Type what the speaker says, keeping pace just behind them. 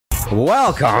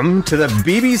Welcome to the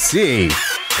BBC.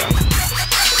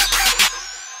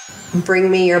 Bring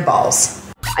me your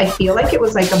balls. I feel like it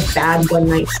was like a bad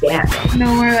one-night stand.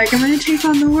 No, we're like, I'm going to take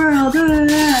on the world.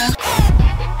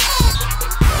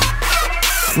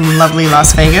 Lovely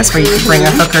Las Vegas, where you can bring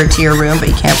a hooker to your room, but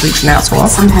you can't bleach an asshole.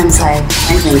 Sometimes I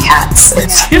bring cats.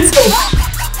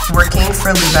 Working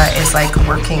for Luba is like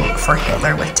working for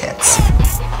Hitler with tits.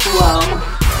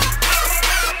 Whoa.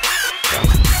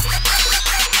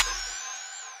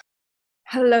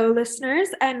 Hello, listeners,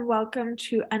 and welcome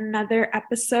to another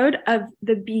episode of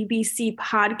the BBC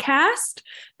podcast.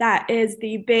 That is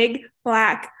the Big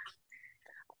Black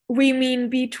We Mean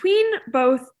Between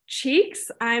Both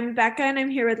Cheeks. I'm Becca, and I'm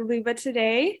here with Luba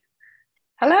today.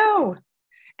 Hello.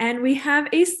 And we have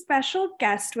a special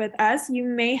guest with us. You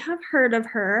may have heard of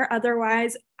her.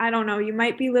 Otherwise, I don't know, you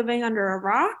might be living under a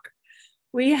rock.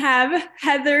 We have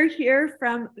Heather here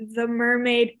from The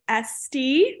Mermaid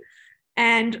Estie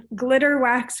and Glitter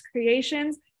Wax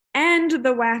Creations and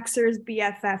the Waxer's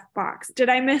BFF box. Did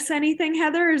I miss anything,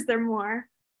 Heather, or is there more?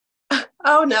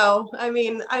 Oh, no. I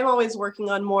mean, I'm always working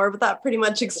on more, but that pretty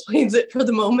much explains it for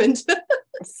the moment.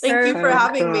 Thank you for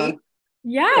having me.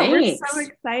 Yeah, Thanks. We're so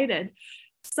excited.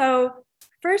 So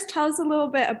first, tell us a little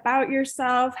bit about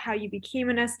yourself, how you became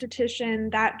an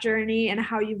esthetician, that journey, and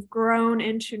how you've grown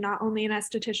into not only an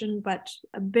esthetician, but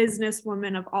a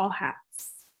businesswoman of all hats.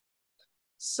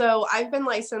 So I've been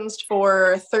licensed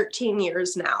for 13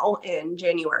 years now in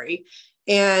January,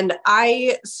 and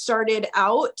I started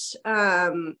out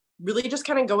really just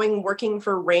kind of working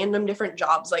for random different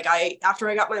jobs. Like after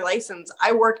I got my license,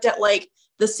 I worked at like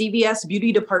the CVS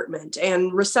beauty department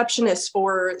and receptionist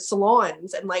for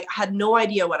salons, and like had no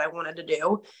idea what I wanted to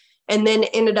do. And then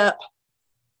ended up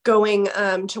going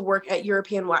to work at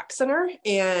European Wax Center,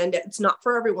 and it's not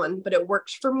for everyone, but it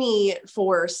worked for me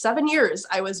for 7 years.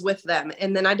 I was with them.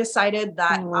 And then I decided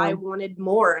that I wanted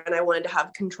more and I wanted to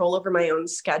have control over my own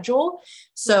schedule.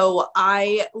 So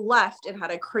I left and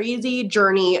had a crazy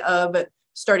journey of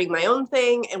starting my own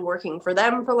thing and working for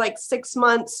them for like 6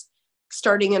 months,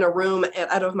 starting in a room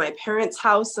out of my parents'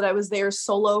 house that I was there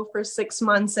solo for 6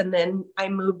 months. And then I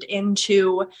moved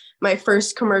into my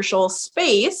first commercial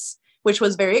space, which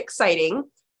was very exciting.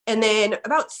 And then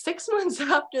about 6 months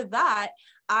after that,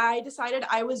 I decided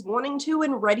I was wanting to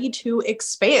and ready to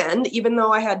expand, even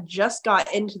though I had just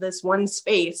got into this one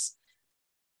space.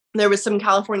 There was some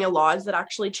California laws that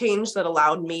actually changed that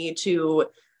allowed me to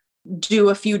do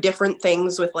a few different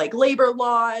things with like labor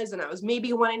laws. And I was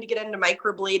maybe wanting to get into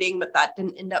microblading, but that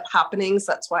didn't end up happening.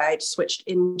 So that's why I switched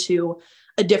into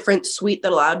a different suite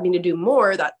that allowed me to do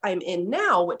more that I'm in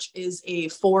now, which is a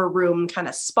 4-room kind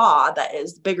of spa that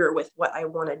is bigger with what I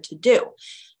wanted to do.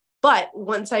 But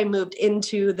once I moved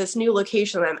into this new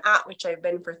location I'm at, which I've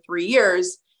been for 3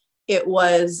 years, it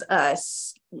was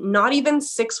not even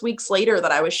 6 weeks later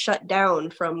that I was shut down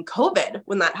from COVID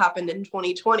when that happened in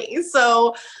 2020.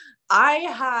 So I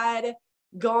had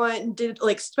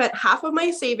spent half of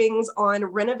my savings on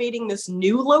renovating this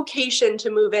new location to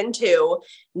move into,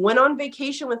 went on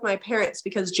vacation with my parents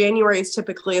because January is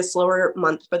typically a slower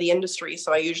month for the industry.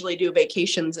 So I usually do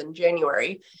vacations in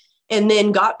January, and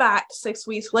then got back 6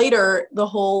 weeks later, the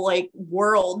whole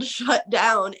world shut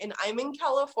down, and I'm in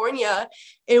California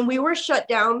and we were shut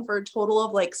down for a total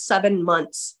of 7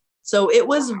 months. So it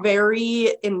was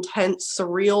very intense,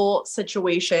 surreal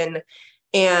situation.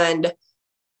 And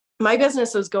my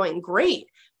business was going great,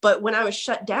 but when I was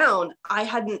shut down, I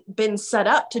hadn't been set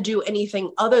up to do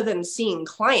anything other than seeing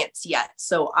clients yet.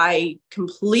 So I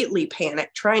completely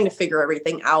panicked trying to figure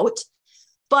everything out.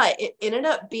 But it ended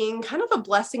up being kind of a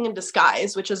blessing in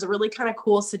disguise, which is a really kind of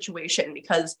cool situation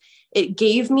because it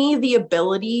gave me the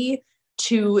ability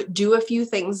to do a few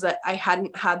things that I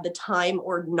hadn't had the time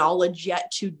or knowledge yet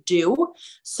to do.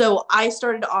 So I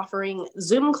started offering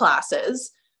Zoom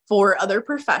classes for other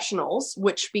professionals,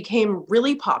 which became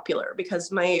really popular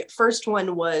because my first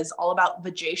one was all about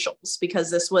vajacials, because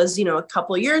this was, a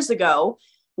couple of years ago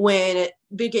when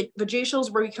vajacials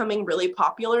were becoming really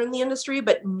popular in the industry,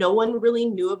 but no one really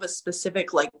knew of a specific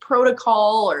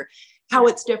protocol or how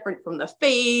it's different from the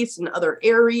face and other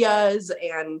areas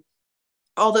and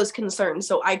all those concerns.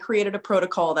 So I created a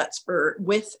protocol that's for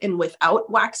with and without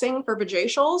waxing for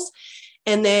vajacials.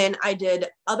 And then I did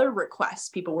other requests.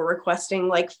 People were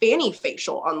requesting fanny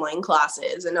facial online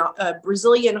classes and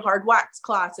Brazilian hard wax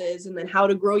classes, and then how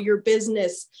to grow your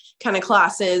business kind of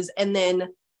classes. And then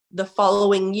the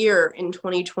following year in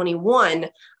 2021,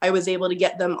 I was able to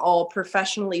get them all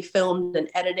professionally filmed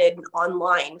and edited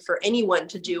online for anyone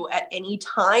to do at any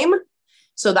time.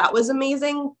 So that was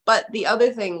amazing. But the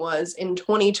other thing was in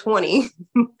 2020,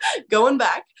 going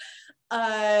back,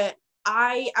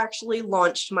 I actually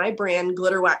launched my brand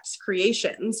Glitter Wax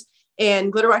Creations,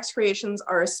 and Glitter Wax Creations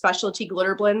are specialty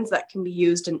glitter blends that can be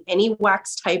used in any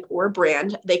wax type or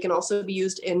brand. They can also be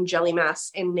used in jelly masks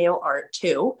and nail art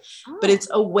too, but it's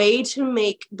a way to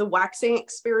make the waxing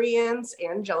experience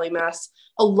and jelly masks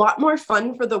a lot more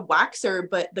fun for the waxer,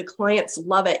 but the clients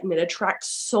love it and it attracts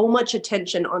so much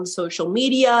attention on social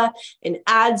media, and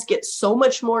ads get so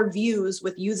much more views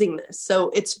with using this. So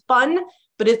it's fun,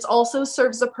 but it also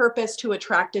serves a purpose to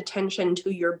attract attention to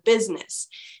your business.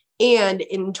 And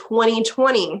in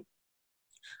 2020,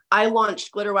 I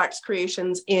launched Glitter Wax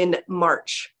Creations in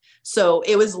March. So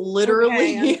it was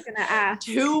literally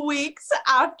 2 weeks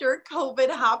after COVID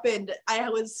happened. I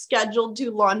was scheduled to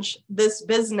launch this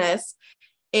business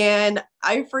and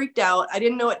I freaked out. I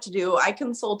didn't know what to do. I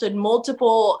consulted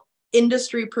multiple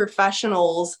industry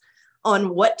professionals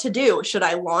on what to do. Should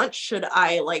I launch? Should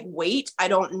I wait? I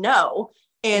don't know.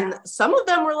 And some of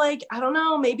them were like, I don't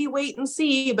know, maybe wait and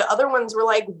see. But other ones were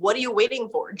like, what are you waiting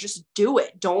for? Just do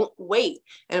it. Don't wait.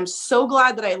 And I'm so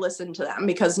glad that I listened to them,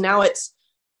 because now it's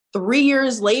 3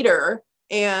 years later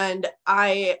and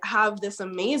I have this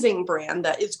amazing brand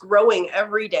that is growing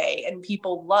every day and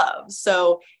people love.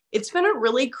 So it's been a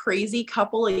really crazy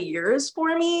couple of years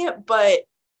for me, but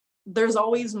there's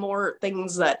always more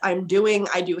things that I'm doing.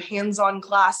 I do hands-on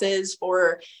classes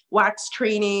for wax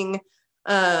training,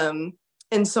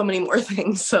 and so many more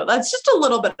things. So that's just a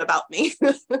little bit about me.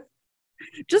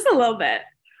 Just a little bit.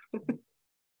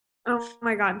 Oh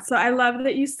my God. So I love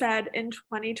that you said in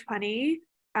 2020,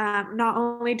 not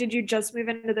only did you just move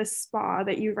into this spa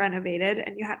that you renovated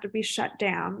and you had to be shut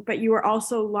down, but you were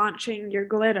also launching your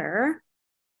glitter.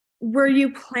 Were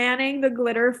you planning the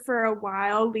glitter for a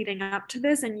while leading up to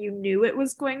this and you knew it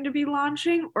was going to be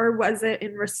launching, or was it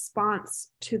in response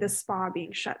to the spa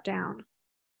being shut down?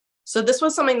 So this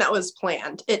was something that was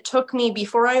planned. It took me,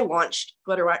 before I launched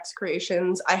Glitter Wax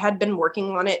Creations, I had been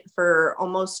working on it for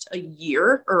almost a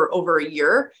year or over a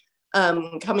year,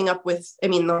 coming up with,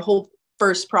 the whole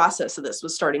first process of this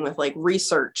was starting with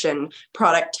research and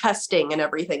product testing and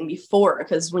everything before,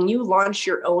 because when you launch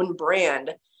your own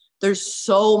brand, there's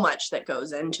so much that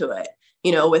goes into it,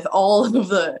 with all of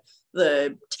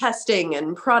the testing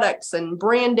and products and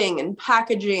branding and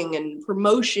packaging and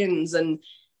promotions and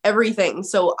everything.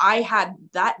 So I had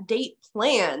that date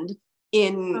planned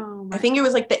in, I think it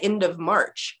was the end of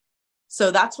March.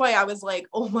 So that's why I was like,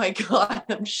 oh my God,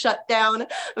 I'm shut down.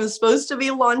 I'm supposed to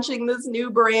be launching this new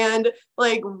brand.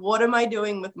 What am I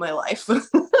doing with my life?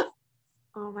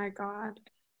 Oh my God.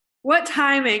 What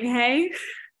timing, hey?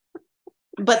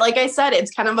 But like I said,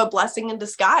 it's kind of a blessing in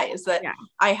disguise that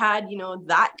I had,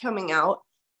 that coming out,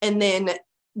 and then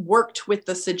worked with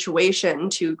the situation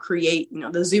to create,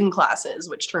 the Zoom classes,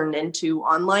 which turned into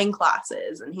online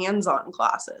classes and hands-on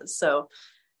classes. So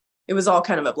it was all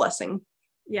kind of a blessing.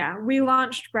 Yeah. We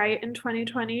launched Bright in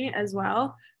 2020 as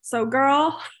well. So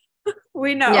girl,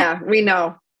 we know. Yeah, we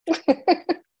know.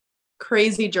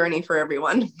 Crazy journey for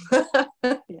everyone.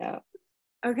 Yeah.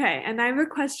 Okay. And I have a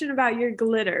question about your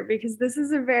glitter, because this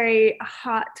is a very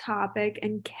hot topic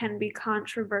and can be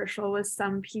controversial with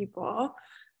some people.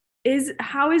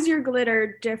 How is your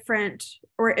glitter different,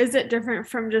 or is it different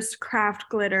from just craft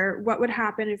glitter? What would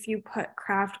happen if you put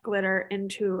craft glitter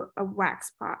into a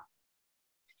wax pot?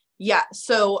 Yeah.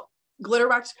 So Glitter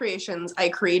Wax Creations, I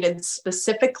created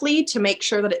specifically to make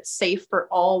sure that it's safe for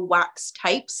all wax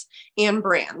types and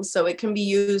brands. So it can be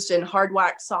used in hard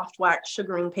wax, soft wax,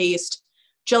 sugaring paste,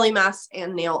 jelly masks,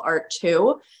 and nail art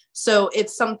too. So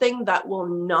it's something that will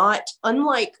not,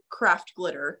 unlike craft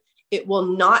glitter, it will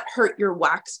not hurt your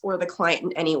wax or the client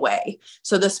in any way.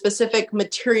 So the specific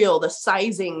material, the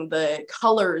sizing, the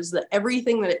colors,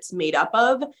 everything that it's made up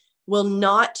of will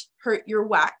not hurt your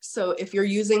wax. So if you're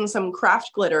using some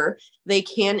craft glitter, they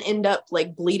can end up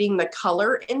bleeding the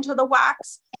color into the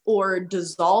wax or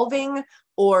dissolving,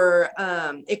 or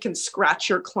it can scratch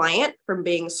your client from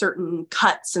being certain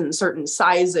cuts and certain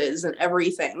sizes and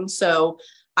everything. So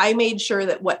I made sure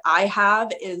that what I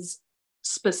have is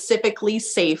specifically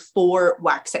safe for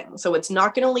waxing. So it's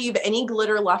not going to leave any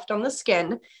glitter left on the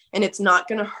skin, and it's not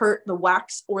going to hurt the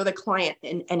wax or the client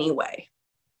in any way.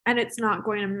 And it's not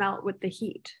going to melt with the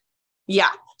heat.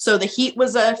 Yeah. So the heat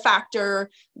was a factor,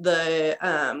 the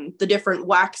different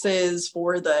waxes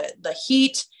for the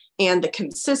heat and the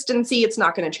consistency. It's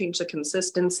not going to change the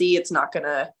consistency. It's not going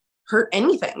to hurt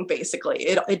anything, basically.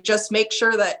 It just makes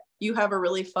sure that you have a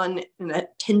really fun and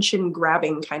attention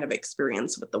grabbing kind of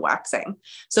experience with the waxing.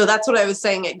 So that's what I was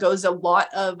saying. It goes a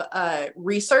lot of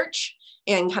research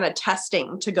and kind of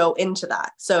testing to go into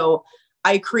that. So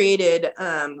I created,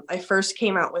 I first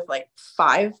came out with like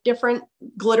 5 different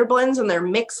glitter blends, and they're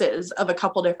mixes of a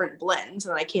couple different blends.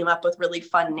 And I came up with really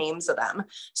fun names of them.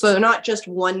 So they're not just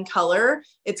one color.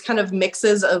 It's kind of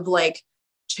mixes of like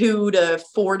 2 to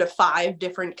 4 to 5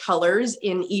 different colors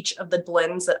in each of the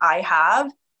blends that I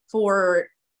have for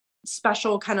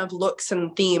special kind of looks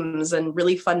and themes and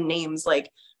really fun names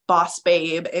like Boss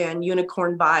Babe and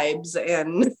Unicorn Vibes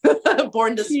and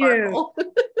Born to Sparkle.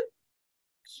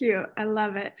 Cute. I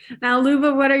love it. Now,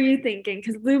 Luba, what are you thinking?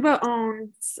 Because Luba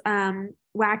owns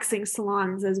waxing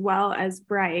salons as well as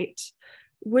Bright.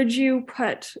 Would you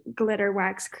put Glitter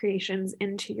Wax Creations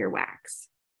into your wax?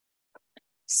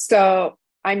 So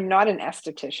I'm not an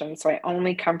esthetician, so I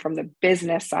only come from the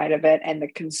business side of it and the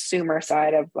consumer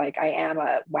side of like, I am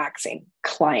a waxing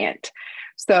client.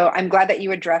 So I'm glad that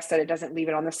you addressed that it doesn't leave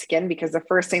it on the skin, because the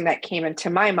first thing that came into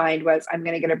my mind was I'm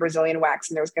going to get a Brazilian wax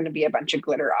and there's going to be a bunch of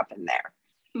glitter up in there.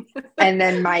 And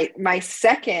then my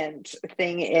second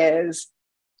thing is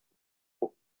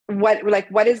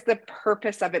what is the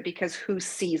purpose of it? Because who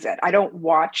sees it? I don't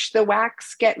watch the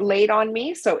wax get laid on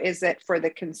me. So is it for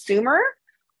the consumer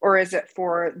or is it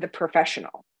for the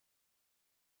professional?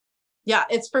 Yeah,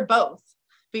 it's for both,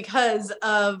 because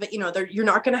of, you're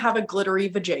not going to have a glittery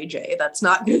vajayjay. That's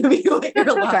not going to be what you're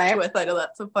left with. I know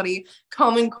that's a funny,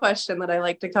 common question that I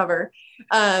like to cover.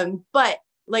 But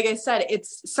like I said,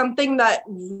 it's something that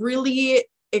really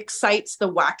excites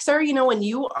the waxer. When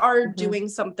you are doing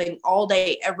something all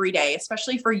day, every day,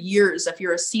 especially for years, if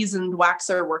you're a seasoned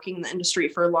waxer working in the industry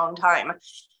for a long time,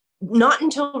 not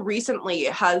until recently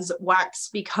has wax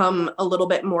become a little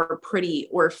bit more pretty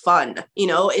or fun.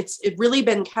 It's really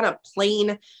been kind of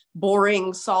plain,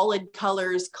 boring, solid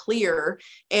colors, clear.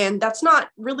 And that's not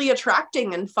really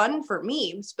attracting and fun for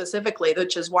me specifically,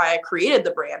 which is why I created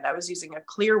the brand. I was using a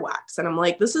clear wax and I'm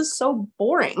like, this is so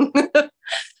boring.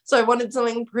 So I wanted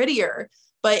something prettier,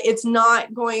 but it's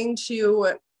not going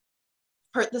to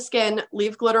hurt the skin,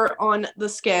 leave glitter on the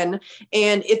skin.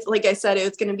 And it's, like I said,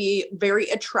 it's going to be very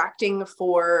attracting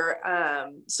for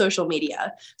social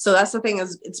media. So that's the thing,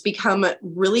 is it's become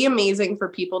really amazing for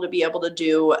people to be able to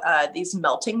do these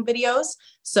melting videos.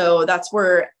 So that's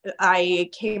where I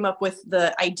came up with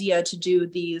the idea to do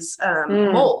these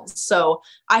molds. So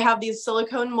I have these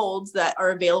silicone molds that are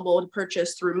available to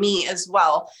purchase through me as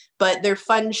well, but they're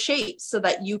fun shapes so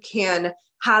that you can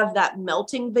have that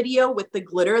melting video with the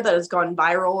glitter that has gone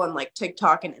viral on like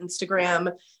TikTok and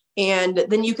Instagram. And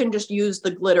then you can just use the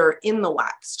glitter in the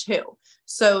wax too.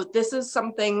 So this is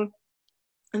something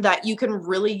that you can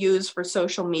really use for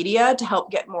social media to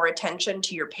help get more attention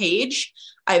to your page.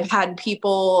 I've had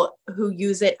people who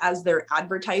use it as their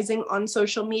advertising on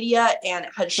social media, and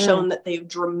it has shown that they've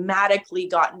dramatically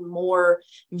gotten more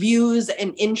views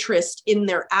and interest in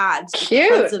their ads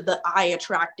because of the eye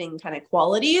attracting kind of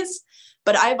qualities.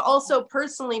 But I've also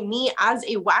personally, me as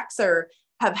a waxer,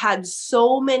 have had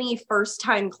so many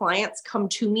first-time clients come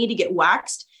to me to get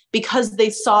waxed because they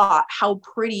saw how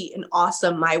pretty and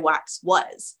awesome my wax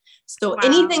was. So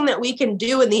anything that we can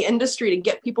do in the industry to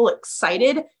get people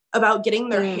excited about getting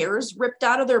their hairs ripped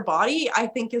out of their body, I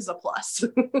think is a plus.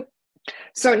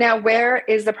 So now, where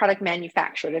is the product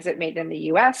manufactured? Is it made in the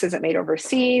US? Is it made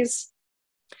overseas?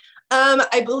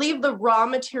 I believe the raw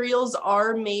materials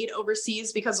are made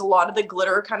overseas because a lot of the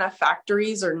glitter kind of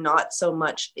factories are not so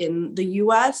much in the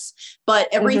US, but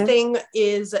everything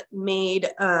is made,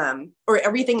 or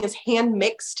everything is hand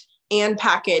mixed and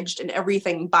packaged and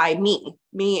everything by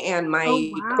me and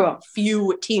my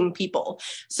few team people.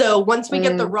 So once we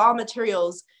get the raw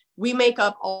materials, we make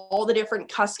up all the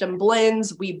different custom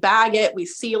blends, we bag it, we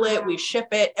seal it, we ship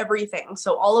it, everything.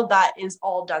 So all of that is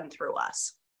all done through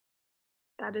us.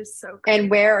 That is so cool. And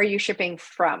where are you shipping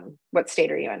from? What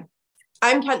state are you in?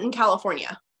 I'm in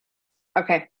California.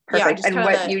 Okay, perfect. And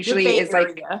what usually is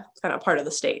like kind of part of the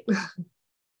state.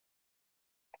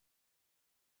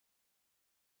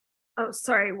 Oh,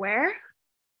 sorry, where?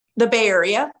 The Bay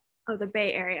Area. Oh, the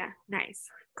Bay Area. Nice.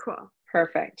 Cool.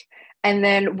 Perfect. And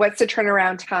then what's the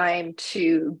turnaround time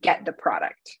to get the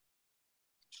product?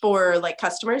 For like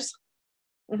customers?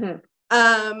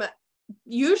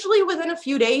 Usually within a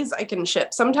few days I can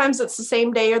ship. Sometimes it's the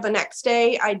same day or the next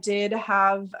day. I did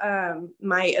have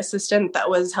my assistant that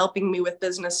was helping me with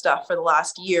business stuff for the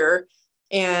last year,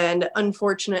 and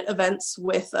unfortunate events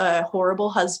with horrible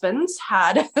husbands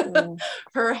had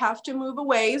her have to move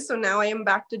away. So now I am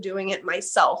back to doing it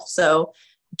myself. So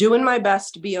doing my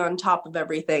best to be on top of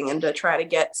everything and to try to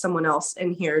get someone else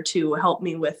in here to help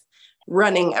me with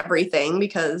running everything,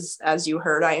 because as you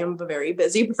heard, I am a very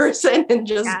busy person and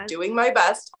just doing my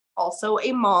best. Also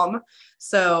a mom.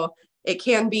 So it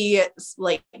can be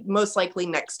like most likely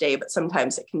next day, but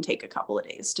sometimes it can take a couple of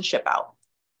days to ship out.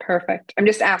 Perfect. I'm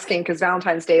just asking because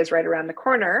Valentine's Day is right around the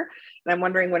corner. And I'm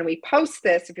wondering when we post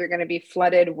this, if you're going to be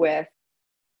flooded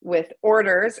with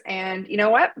orders. And you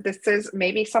know what? This is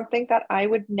maybe something that I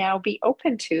would now be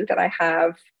open to, that I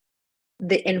have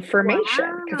the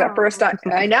information. Because at first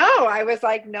I know, I was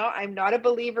like, no, I'm not a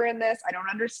believer in this. I don't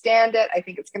understand it. I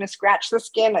think it's going to scratch the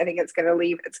skin. I think it's going to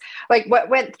leave. It's like what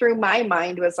went through my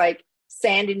mind was like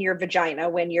sand in your vagina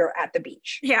when you're at the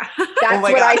beach. Yeah. That's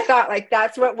what God. I thought. Like,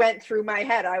 that's what went through my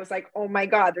head. I was like, oh my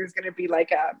God, there's going to be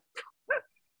like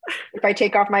if I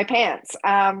take off my pants.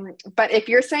 But if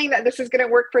you're saying that this is going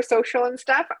to work for social and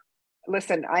stuff,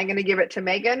 listen, I'm going to give it to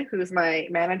Megan, who's my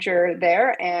manager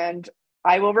there, and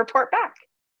I will report back.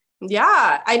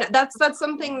 Yeah, that's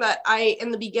something that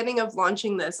in the beginning of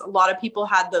launching this, a lot of people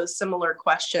had those similar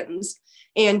questions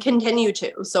and continue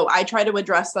to. So I try to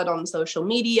address that on social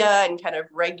media and kind of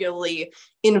regularly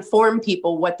inform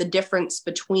people what the difference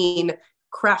between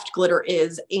craft glitter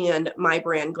is and my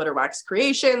brand Glitter Wax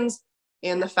Creations,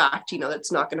 and the fact,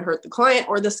 that's not going to hurt the client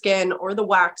or the skin or the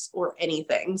wax or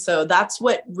anything. So that's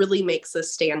what really makes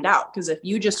this stand out. Because if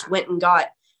you just went and got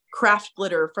craft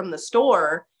glitter from the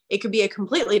store, it could be a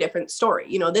completely different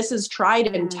story. This is tried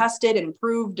and tested and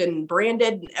proved and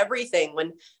branded and everything,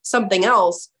 when something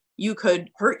else, you could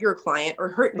hurt your client or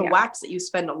hurt the wax that you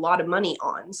spend a lot of money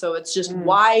on. So it's just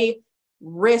why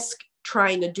risk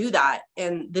trying to do that?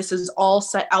 And this is all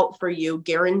set out for you,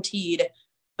 guaranteed,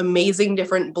 amazing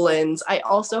different blends. I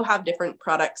also have different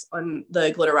products on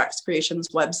the Glitter Wax Creations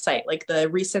website. Like the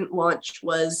recent launch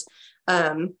was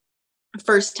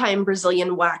first time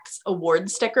Brazilian wax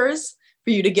award stickers for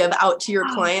you to give out to your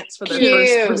clients for their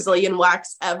first Brazilian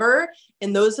wax ever.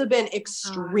 And those have been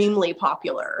extremely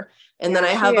popular. And then I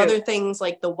have other things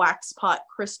like the wax pot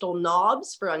crystal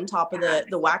knobs for on top of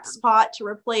the wax pot to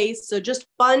replace. So just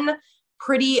fun,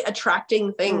 pretty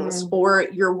attracting things for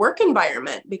your work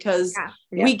environment, because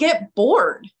we get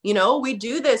bored. We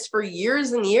do this for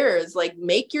years and years. Like,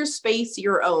 make your space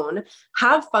your own,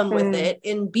 have fun with it,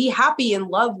 and be happy and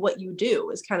love what you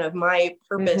do is kind of my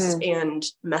purpose and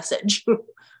message.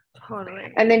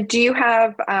 Totally. And then do you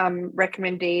have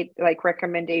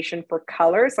recommendation for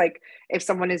colors? Like if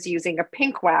someone is using a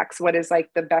pink wax, what is like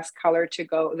the best glitter to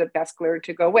go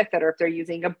with it? Or if they're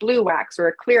using a blue wax or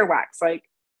a clear wax, like,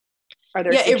 are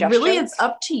there suggestions? It really is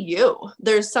up to you.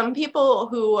 There's some people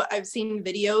who I've seen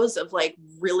videos of like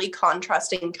really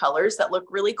contrasting colors that look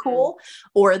really cool,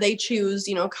 or they choose,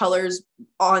 colors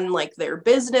on like their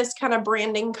business kind of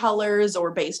branding colors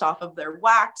or based off of their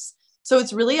wax. So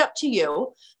it's really up to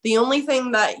you. The only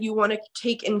thing that you want to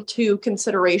take into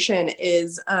consideration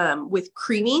is with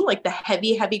creamy, like the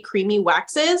heavy creamy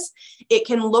waxes, it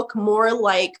can look more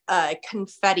like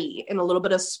confetti and a little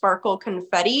bit of sparkle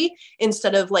confetti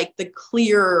instead of like the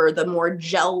clear, the more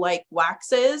gel-like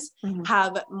waxes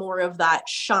have more of that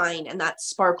shine and that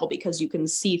sparkle because you can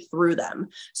see through them.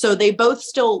 So they both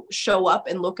still show up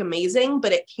and look amazing,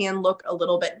 but it can look a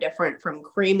little bit different from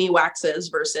creamy waxes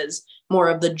versus more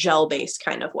of the gel-based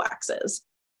kind of waxes.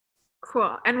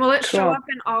 Cool. And will it show up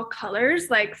in all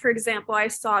colors? Like, for example, I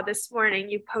saw this morning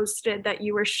you posted that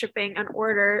you were shipping an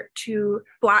order to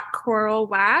Black Coral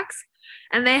Wax,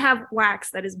 and they have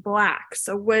wax that is black.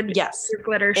 So would your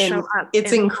glitter show up?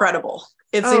 It's incredible.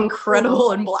 It's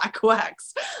incredible in black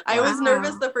wax. I was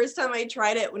nervous the first time I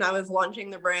tried it when I was launching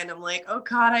the brand. I'm like, oh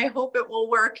God, I hope it will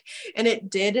work. And it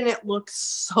did. And it looks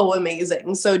so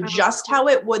amazing. So just how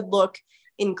it would look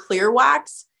in clear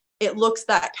wax, it looks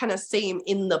that kind of same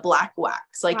in the black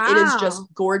wax. Like it is just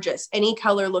gorgeous. Any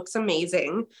color looks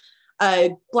amazing.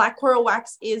 Black Coral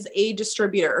Wax is a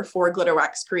distributor for Glitter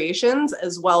Wax Creations,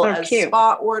 as well as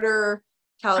Spa Order,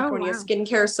 California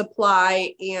Skincare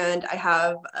Supply, and I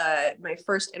have my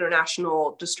first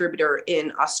international distributor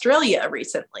in Australia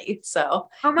recently. So,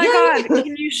 oh my God,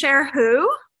 can you share who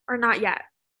or not yet?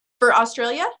 For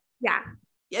Australia? Yeah.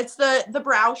 It's the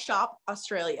Brow Shop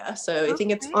Australia. So I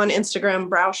think it's on Instagram,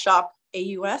 Brow Shop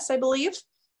AUS, I believe.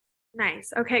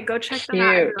 Nice. Okay, go check them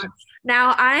out.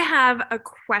 Now I have a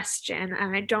question,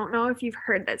 and I don't know if you've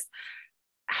heard this.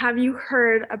 Have you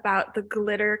heard about the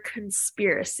glitter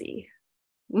conspiracy?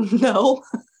 No.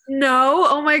 No?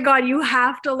 Oh my God, you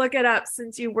have to look it up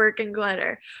since you work in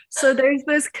glitter. So there's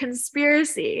this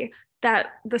conspiracy that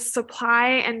the supply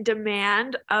and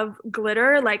demand of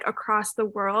glitter, like across the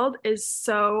world, is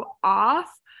so off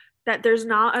that there's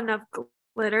not enough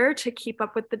glitter to keep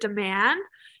up with the demand.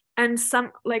 And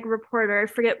some like reporter, I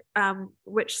forget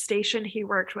which station he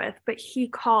worked with, but he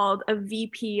called a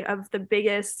VP of the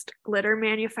biggest glitter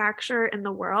manufacturer in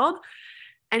the world.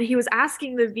 And he was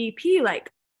asking the VP,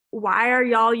 like, why are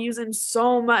y'all using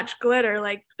so much glitter?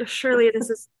 Like, surely this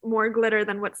is more glitter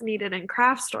than what's needed in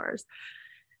craft stores.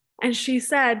 And she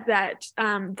said that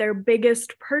their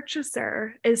biggest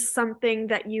purchaser is something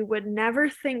that you would never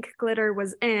think glitter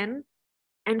was in,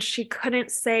 and she couldn't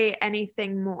say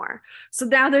anything more. So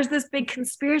now there's this big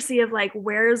conspiracy of like,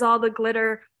 where is all the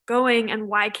glitter going and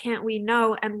why can't we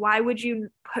know? And why would you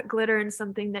put glitter in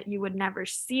something that you would never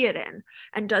see it in?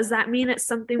 And does that mean it's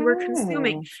something we're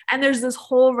consuming? And there's this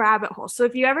whole rabbit hole. So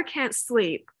if you ever can't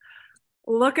sleep,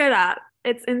 look it up.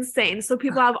 It's insane. So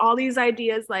people have all these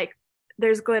ideas like,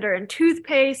 there's glitter in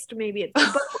toothpaste, maybe it's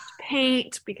boat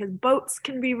paint because boats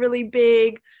can be really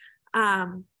big.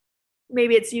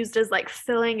 Maybe it's used as like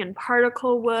filling in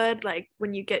particle wood, like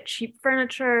when you get cheap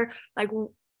furniture. Like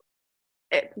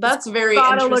that's very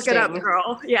gotta interesting. Look it up,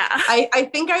 girl. Yeah, I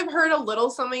think I've heard a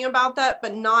little something about that,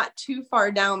 but not too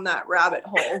far down that rabbit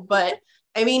hole. But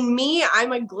I mean,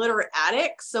 I'm a glitter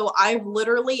addict, so I've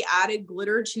literally added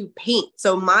glitter to paint.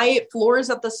 So my floors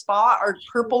at the spa are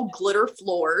purple glitter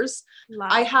floors.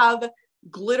 I have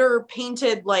glitter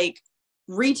painted like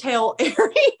retail area.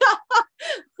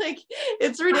 Like,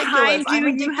 it's ridiculous. I'm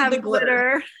addicted to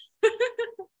glitter.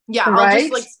 Yeah, I'll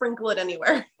just like sprinkle it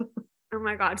anywhere. Oh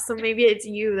my God. So maybe it's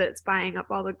you that's buying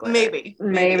up all the glitter.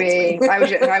 Maybe.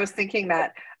 I was thinking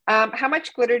that. How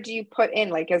much glitter do you put in?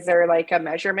 Like, is there like a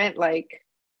measurement? Like,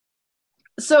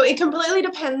 so it completely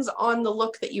depends on the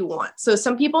look that you want. So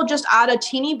some people just add a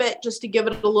teeny bit just to give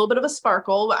it a little bit of a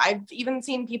sparkle. I've even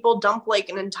seen people dump like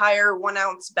an entire 1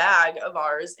 ounce bag of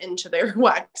ours into their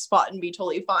wax spot and be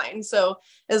totally fine. So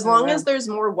as long as there's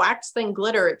more wax than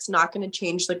glitter, it's not going to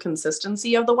change the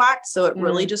consistency of the wax. So it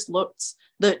really just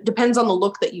depends on the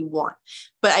look that you want.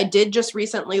 But I did just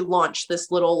recently launch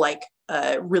this little like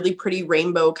really pretty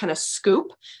rainbow kind of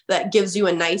scoop that gives you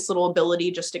a nice little ability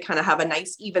just to kind of have a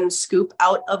nice even scoop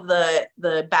out of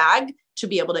the bag to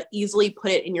be able to easily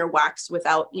put it in your wax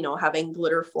without, having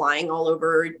glitter flying all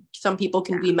over. Some people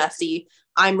can be messy.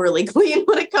 I'm really clean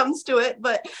when it comes to it,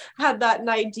 but had that an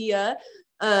idea.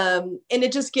 And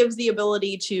it just gives the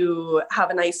ability to have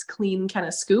a nice clean kind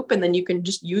of scoop. And then you can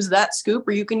just use that scoop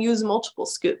or you can use multiple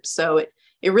scoops. So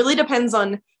it really depends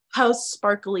on how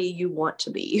sparkly you want to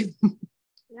be.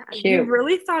 Yeah, you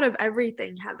really thought of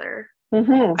everything, Heather.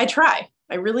 Mm-hmm.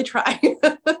 I really try.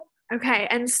 Okay.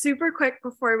 And super quick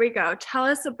before we go, tell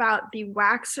us about the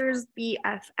Waxers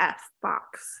BFF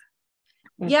box.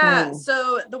 Yeah.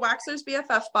 So the Waxers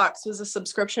BFF box was a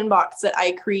subscription box that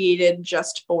I created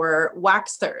just for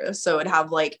waxers. So it'd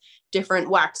have like different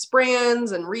wax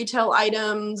brands and retail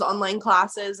items, online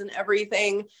classes and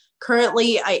everything.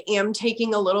 Currently, I am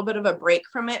taking a little bit of a break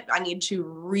from it. I need to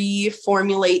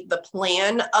reformulate the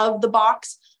plan of the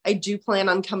box. I do plan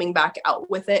on coming back out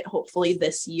with it, hopefully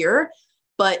this year.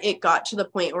 But it got to the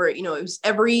point where, it was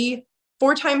every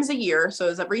 4 times a year. So it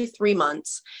was every 3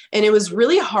 months. And it was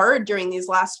really hard during these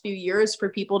last few years for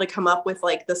people to come up with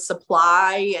like the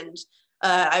supply. And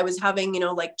I was having,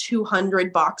 like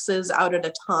 200 boxes out at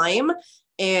a time.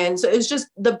 And so it's just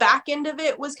the back end of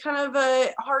it was kind of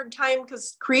a hard time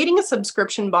because creating a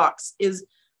subscription box is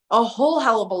a whole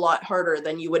hell of a lot harder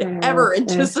than you would ever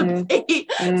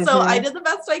anticipate. So I did the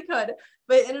best I could,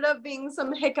 but it ended up being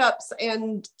some hiccups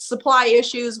and supply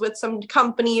issues with some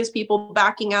companies, people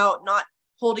backing out, not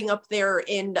holding up their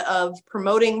end of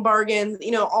promoting bargains,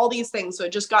 all these things. So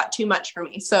it just got too much for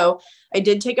me. So I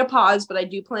did take a pause, but I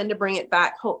do plan to bring it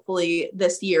back hopefully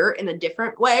this year in a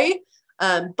different way.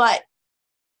 But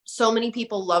so many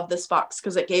people love this box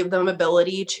because it gave them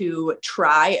ability to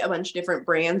try a bunch of different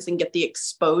brands and get the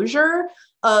exposure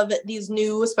of these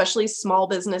new, especially small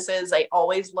businesses. I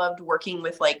always loved working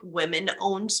with like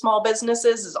women-owned small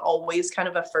businesses is always kind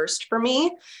of a first for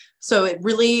me. So it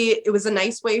was a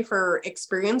nice way for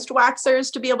experienced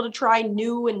waxers to be able to try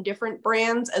new and different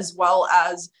brands, as well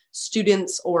as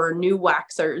students or new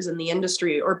waxers in the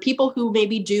industry, or people who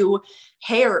maybe do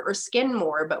hair or skin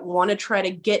more, but want to try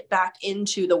to get back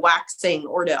into the waxing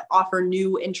or to offer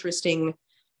new, interesting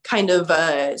kind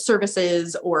of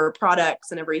services or products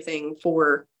and everything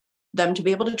for them to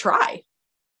be able to try.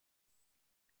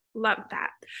 Love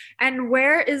that. And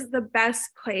where is the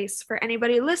best place for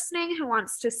anybody listening who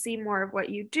wants to see more of what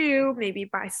you do, maybe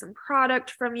buy some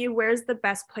product from you? Where's the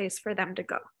best place for them to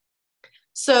go?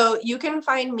 So you can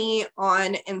find me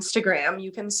on Instagram.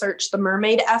 You can search the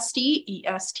Mermaid Esty,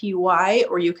 ESTY,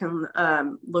 or you can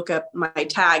look up my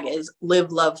tag is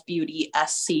Live Love Beauty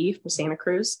SC for Santa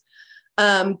Cruz.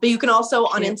 But you can also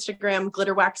on Instagram,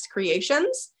 Glitter Wax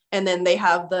Creations. And then they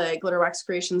have the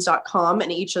glitterwaxcreations.com, and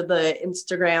each of the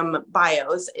Instagram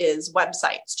bios is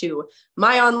websites to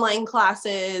my online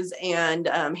classes and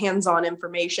hands-on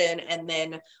information. And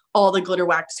then all the Glitter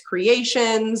Wax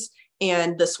creations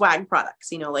and the swag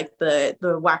products, like the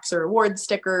Waxer award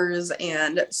stickers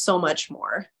and so much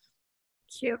more.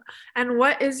 Cute. And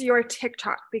what is your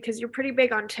TikTok? Because you're pretty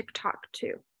big on TikTok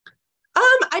too.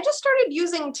 I just started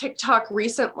using TikTok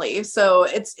recently, so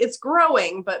it's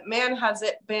growing, but man, has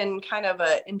it been kind of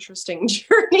an interesting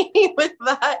journey with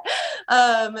that.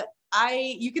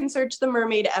 You can search the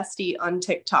Mermaid Esty on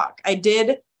TikTok. I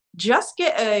did just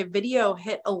get a video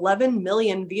hit 11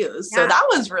 million views, so that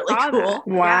was really cool.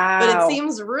 Wow! But it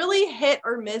seems really hit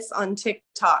or miss on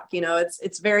TikTok.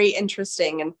 It's very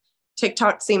interesting, and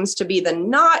TikTok seems to be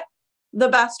not the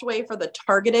best way for the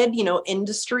targeted,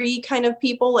 industry kind of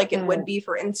people like it would be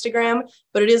for Instagram,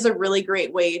 but it is a really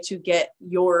great way to get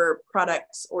your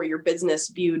products or your business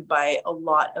viewed by a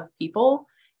lot of people.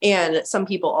 And some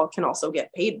people can also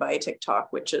get paid by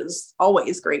TikTok, which is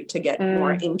always great to get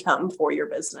more income for your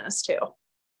business too.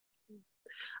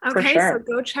 Okay, so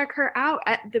go check her out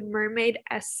at the Mermaid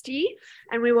Esty,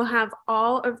 and we will have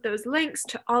all of those links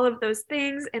to all of those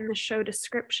things in the show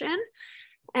description.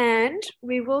 And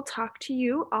we will talk to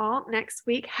you all next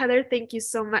week. Heather, thank you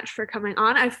so much for coming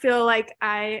on. I feel like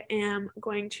I am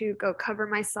going to go cover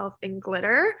myself in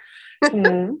glitter.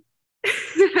 I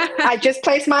just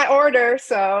placed my order,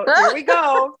 so here we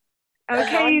go.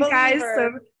 Okay, you guys,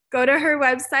 so go to her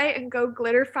website and go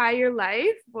glitterfy your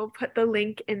life. We'll put the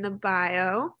link in the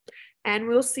bio. And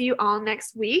we'll see you all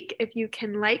next week. If you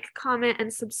can comment,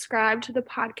 and subscribe to the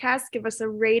podcast, give us a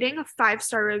rating, a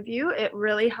 5-star review. It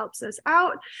really helps us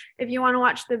out. If you want to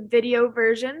watch the video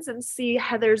versions and see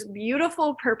Heather's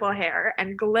beautiful purple hair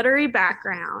and glittery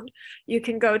background, you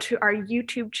can go to our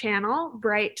YouTube channel,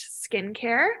 Bright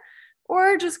Skincare,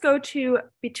 or just go to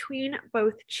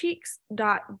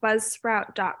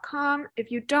betweenbothcheeks.buzzsprout.com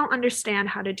if you don't understand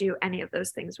how to do any of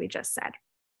those things we just said.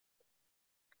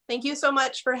 Thank you so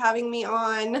much for having me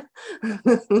on.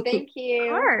 Thank you. Of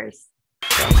course.